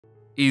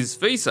Is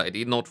Face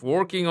ID not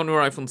working on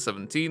your iPhone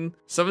 17,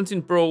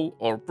 17 Pro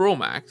or Pro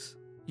Max?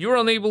 You're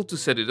unable to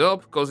set it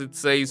up because it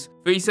says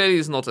Face ID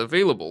is not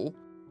available,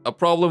 a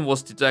problem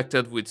was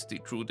detected with the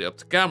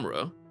trudepth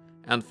camera,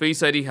 and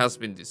Face ID has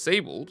been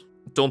disabled.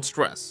 Don't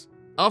stress,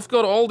 I've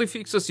got all the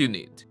fixes you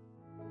need.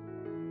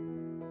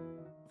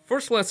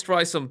 First, let's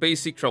try some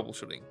basic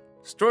troubleshooting.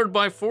 Start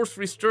by force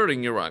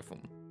restarting your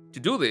iPhone. To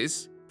do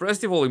this, press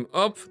the volume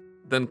up,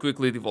 then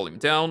quickly the volume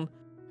down,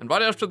 and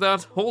right after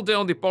that, hold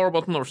down the power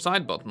button or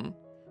side button,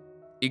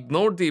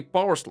 ignore the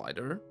power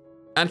slider,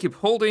 and keep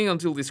holding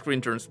until the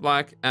screen turns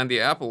black and the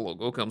Apple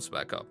logo comes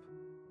back up.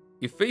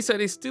 If Face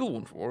ID still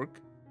won't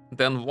work,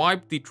 then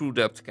wipe the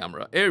trudepth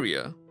camera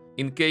area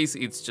in case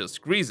it's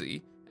just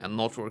greasy and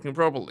not working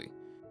properly.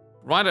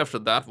 Right after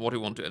that, what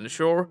you want to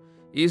ensure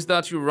is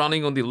that you're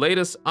running on the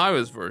latest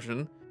iOS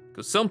version,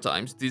 because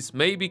sometimes this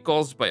may be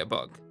caused by a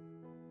bug.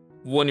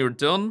 When you're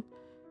done,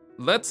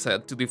 let's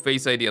head to the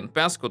Face ID and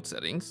Passcode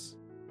settings,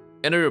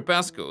 enter your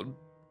passcode,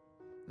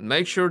 and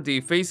make sure the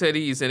Face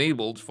ID is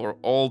enabled for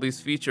all these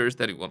features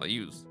that you want to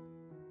use.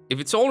 If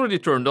it's already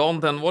turned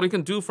on, then what you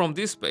can do from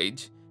this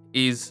page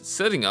is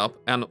setting up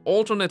an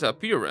alternate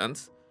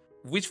appearance,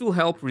 which will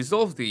help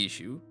resolve the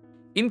issue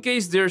in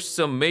case there's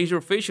some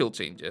major facial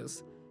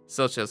changes,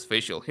 such as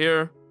facial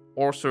hair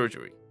or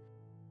surgery.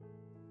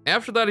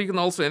 After that, you can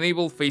also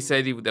enable Face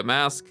ID with a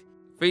mask,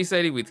 Face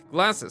ID with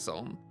glasses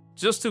on,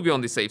 just to be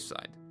on the safe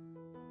side.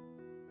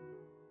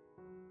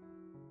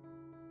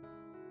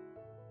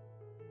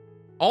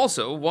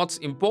 Also, what's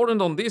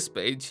important on this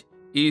page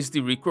is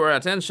the require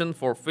attention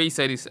for Face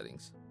ID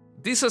settings.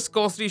 This has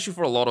caused the issue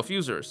for a lot of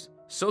users,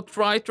 so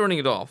try turning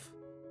it off.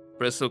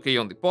 Press OK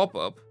on the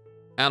pop-up,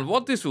 and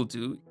what this will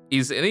do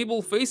is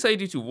enable Face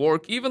ID to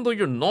work even though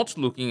you're not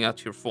looking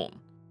at your phone.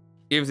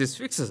 If this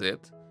fixes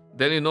it,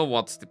 then you know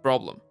what's the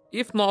problem.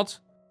 If not,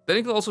 then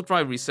you can also try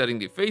resetting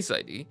the Face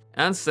ID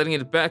and setting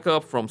it back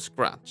up from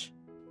scratch.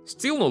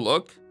 Still no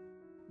luck?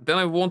 Then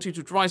I want you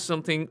to try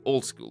something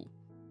old school.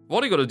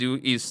 What you gotta do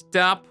is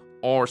tap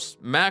or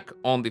smack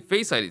on the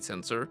Face ID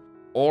sensor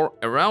or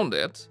around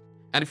it,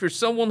 and if you're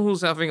someone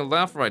who's having a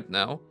laugh right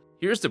now,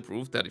 here's the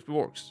proof that it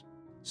works.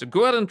 So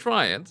go ahead and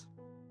try it,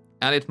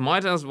 and it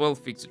might as well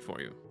fix it for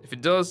you. If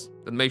it does,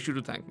 then make sure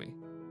to thank me.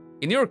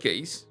 In your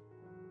case,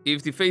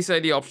 if the Face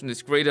ID option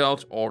is grayed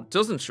out or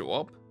doesn't show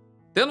up,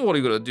 then what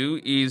you gotta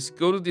do is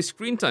go to the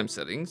screen time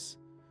settings,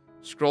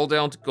 scroll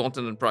down to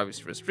content and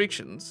privacy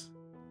restrictions,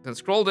 then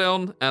scroll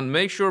down and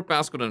make sure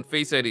Passcode and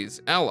Face ID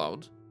is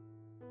allowed,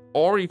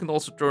 or you can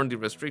also turn the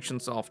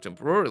restrictions off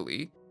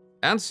temporarily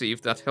and see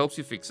if that helps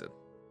you fix it.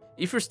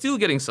 If you're still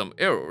getting some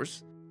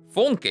errors,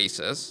 phone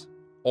cases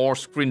or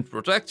screen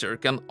protector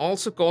can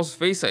also cause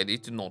Face ID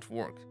to not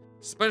work,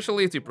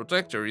 especially if the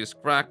protector is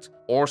cracked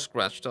or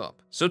scratched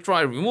up. So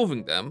try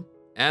removing them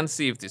and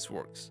see if this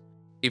works.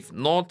 If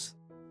not,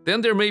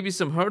 then there may be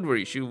some hardware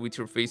issue with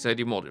your Face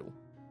ID module.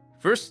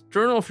 First,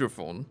 turn off your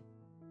phone,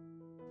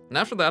 and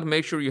after that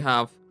make sure you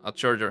have a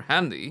charger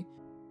handy.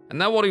 And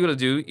now what you're gonna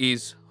do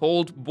is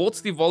hold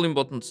both the volume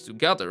buttons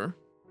together,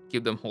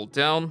 keep them held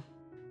down,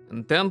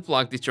 and then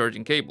plug the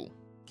charging cable.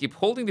 Keep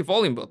holding the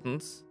volume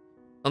buttons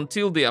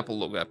until the Apple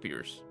logo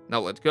appears. Now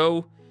let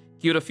go,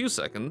 give it a few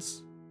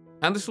seconds,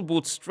 and this will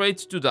boot straight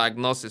to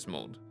Diagnostics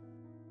Mode.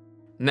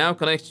 Now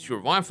connect to your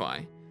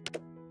Wi-Fi,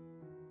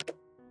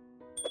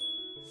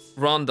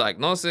 run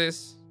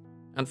Diagnosis,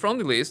 and from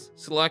the list,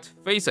 select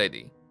Face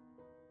ID.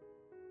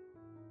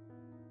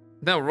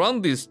 Now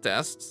run these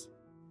tests,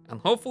 and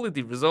hopefully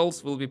the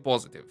results will be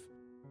positive.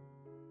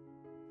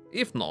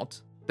 If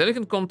not, then you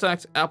can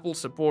contact Apple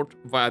support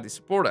via the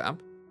support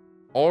app,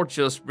 or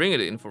just bring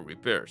it in for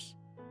repairs.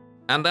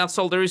 And that's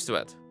all there is to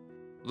it.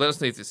 Let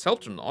us know if this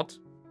helped or not,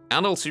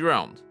 and I'll see you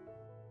around.